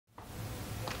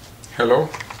Hello,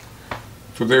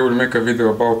 today we'll make a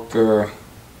video about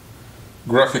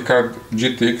graphic card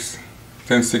GTX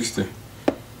 1060.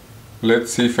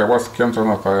 Let's see if I was scammed or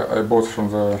not. I bought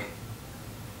from the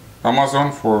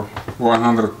Amazon for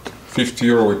 150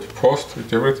 euro with post,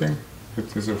 with everything.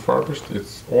 It is refurbished,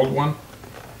 it's old one.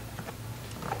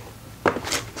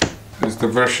 It's the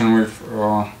version with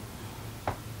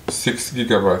 6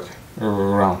 GB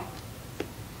RAM.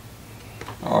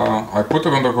 I put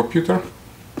it on the computer.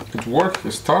 It works,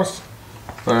 it starts,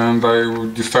 and I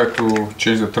decide to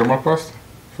change the thermal paste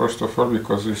first of all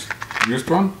because it's used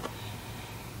one.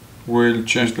 We'll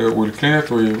clean it,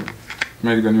 we'll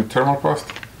make the new thermal paste,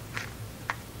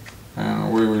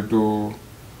 and we will do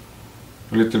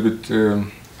a little bit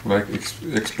like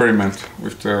experiment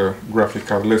with the graphic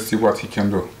card. Let's see what he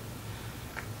can do.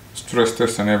 Stress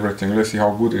test and everything. Let's see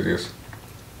how good it is.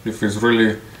 If it's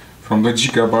really from the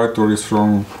gigabyte or it's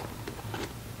from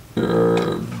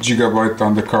gigabyte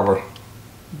undercover.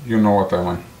 You know what I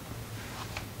mean.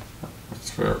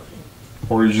 It's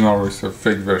original, it's a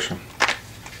fake version.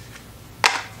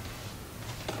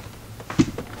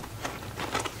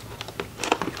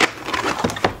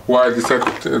 Why I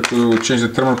decided to change the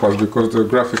thermal paste? Because the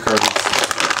graphic card is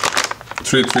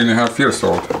 3.5 years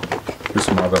old. This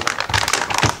mother.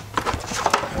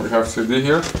 We have CD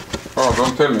here. Oh,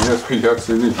 don't tell me. Yes, we have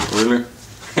CD. Really?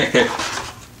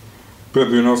 But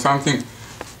you know something?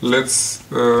 Let's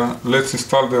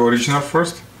install the original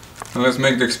first, and let's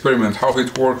make the experiment how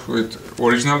it works with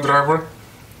original driver,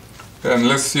 and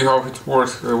let's see how it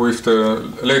works with the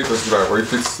latest driver.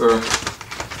 If it's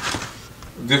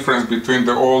difference between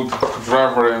the old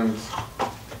driver and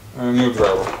a new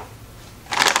driver.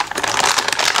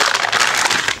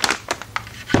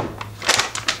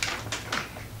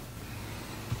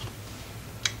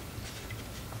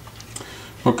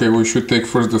 Okay, we should take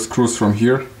first the screws from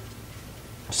here.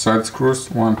 Side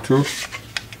screws, 1, 2,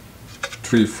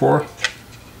 3, 4.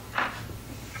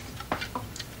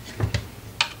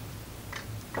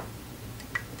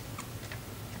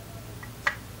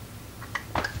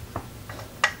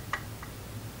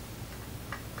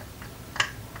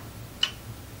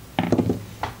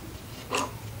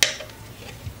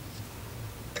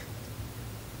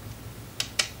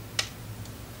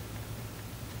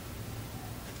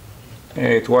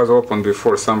 It was open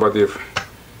before. Somebody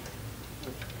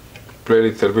played a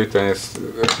little bit and it's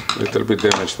a little bit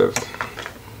damaged.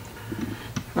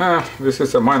 This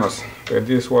is a minus.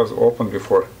 This was open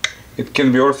before. It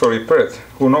can be also repaired.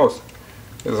 Who knows?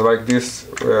 It's like this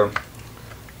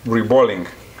reballing.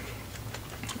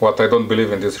 What I don't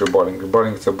believe in this reballing.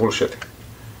 Reballing is a bullshit.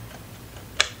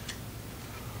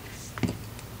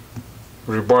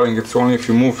 Reballing it's only if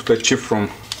you move the chip from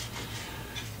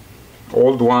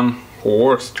old one who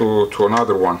works to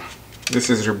another one. This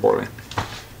is reballing.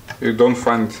 You don't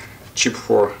find chip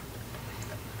for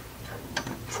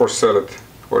solid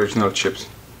original chips.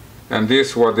 And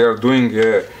this what they are doing,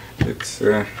 it's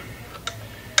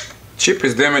chip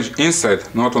is damaged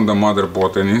inside, not on the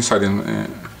motherboard, and inside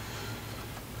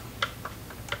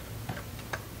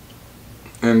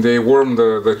and they worm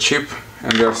the chip,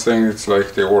 and they are saying it's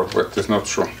like they work, but it's not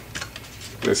true.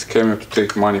 They scam you to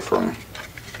take money from you.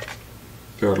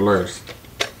 They are liars.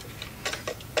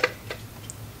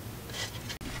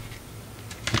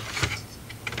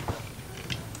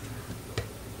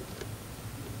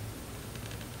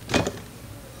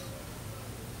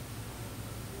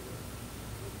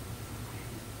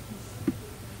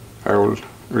 I will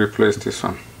replace this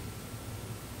one.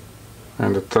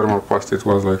 And the thermal paste, it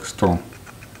was like stone.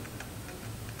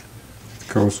 It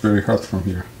goes very hot from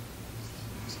here.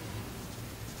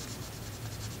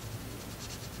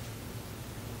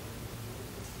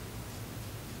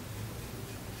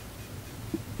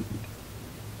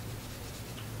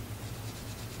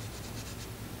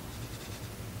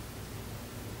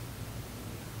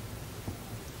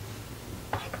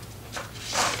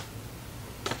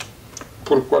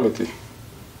 Poor quality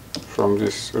from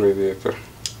this radiator.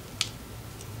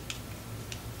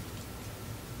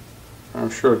 I'm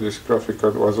sure this graphic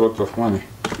card was a lot of money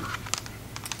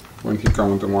when he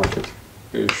came on the market.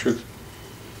 They should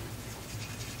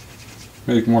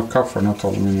make more copper, not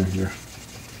aluminum here.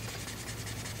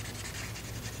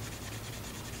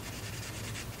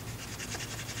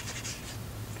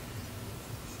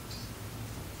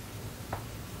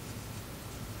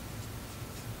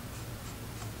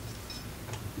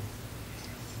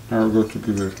 I'll go to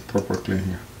give it a proper clean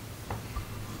here.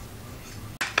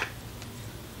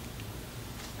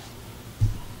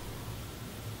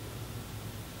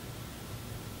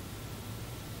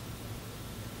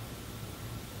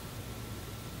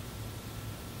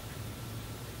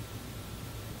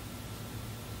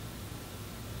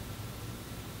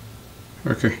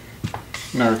 Okay,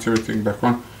 now it's everything back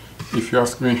on. If you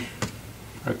ask me,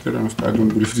 I tell you honestly, I don't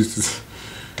believe this is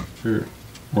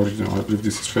original. I believe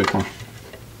this is fake one.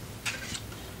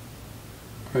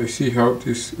 I see how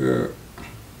this,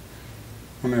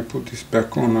 when I put this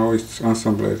back on, now it's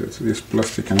ensembled, this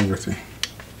plastic and everything.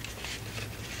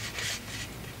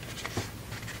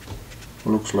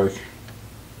 Looks like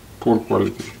poor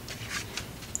quality.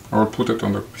 I will put it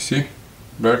on the PC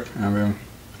back and then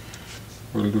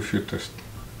we'll do a few tests.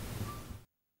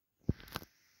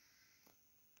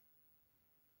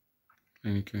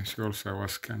 And you can see also I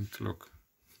was scanned, look,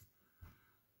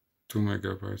 2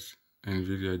 megabytes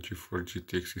NVIDIA G4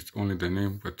 GTX. It's only the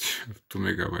name, but 2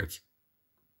 megabytes.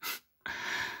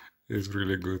 It's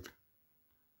really good.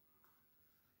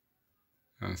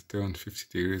 And still on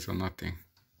 50 degrees or nothing.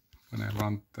 When I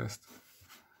run the test,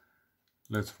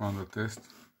 let's run the test.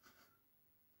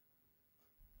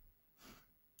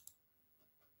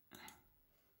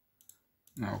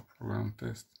 Now program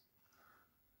test.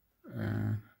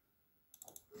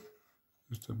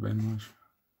 Just a benchmark.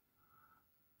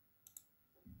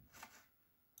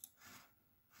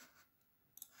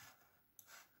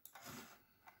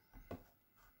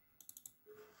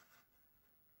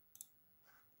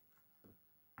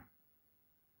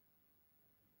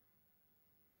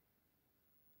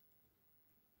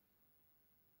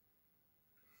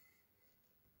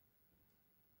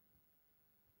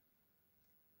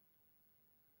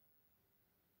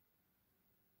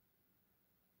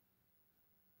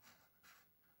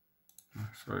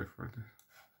 Sorry for this.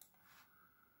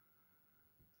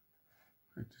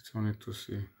 I just wanted to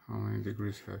see how many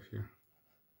degrees I have here.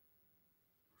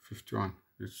 51.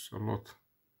 It's a lot.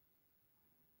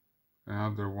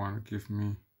 Another one give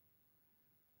me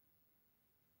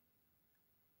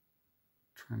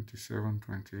 27,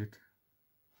 28.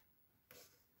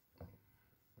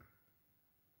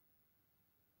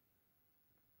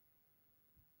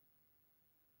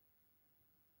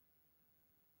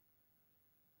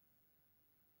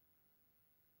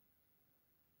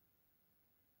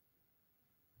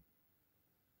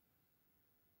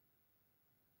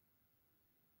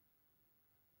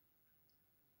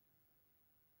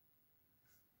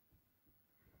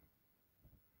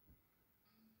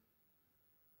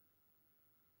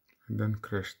 And then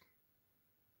crashed.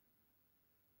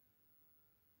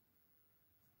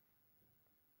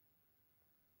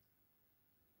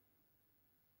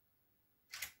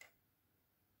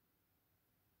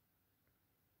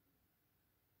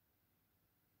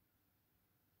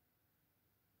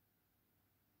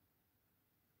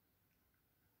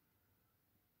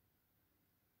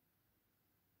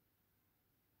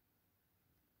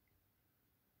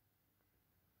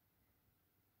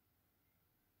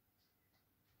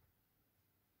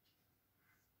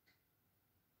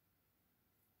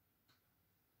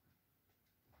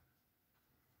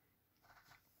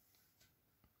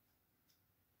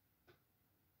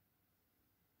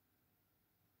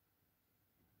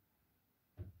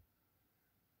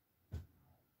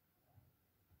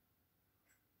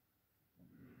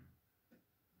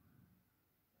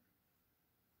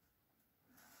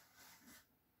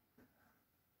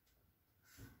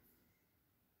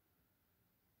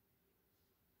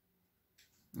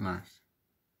 Nice.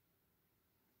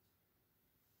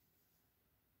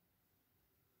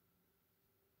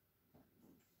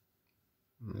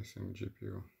 Missing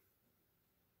GPU.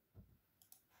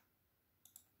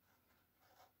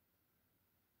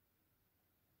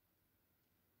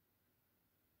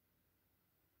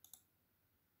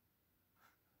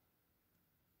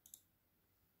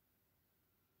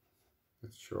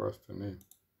 Let's show us the name.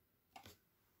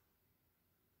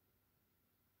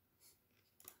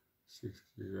 6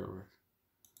 gigabytes.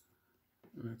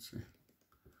 Let's see.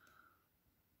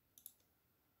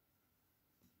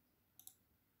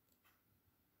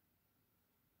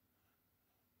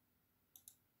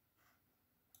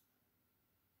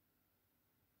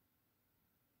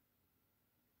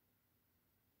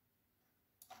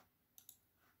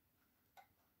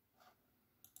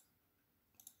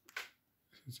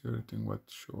 This is everything what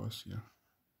show us here.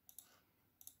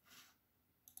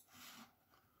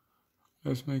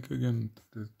 Let's make again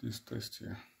this test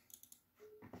here.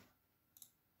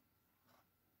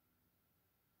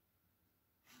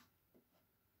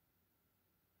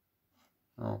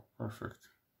 Oh, perfect.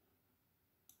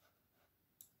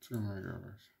 2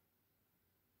 megabytes.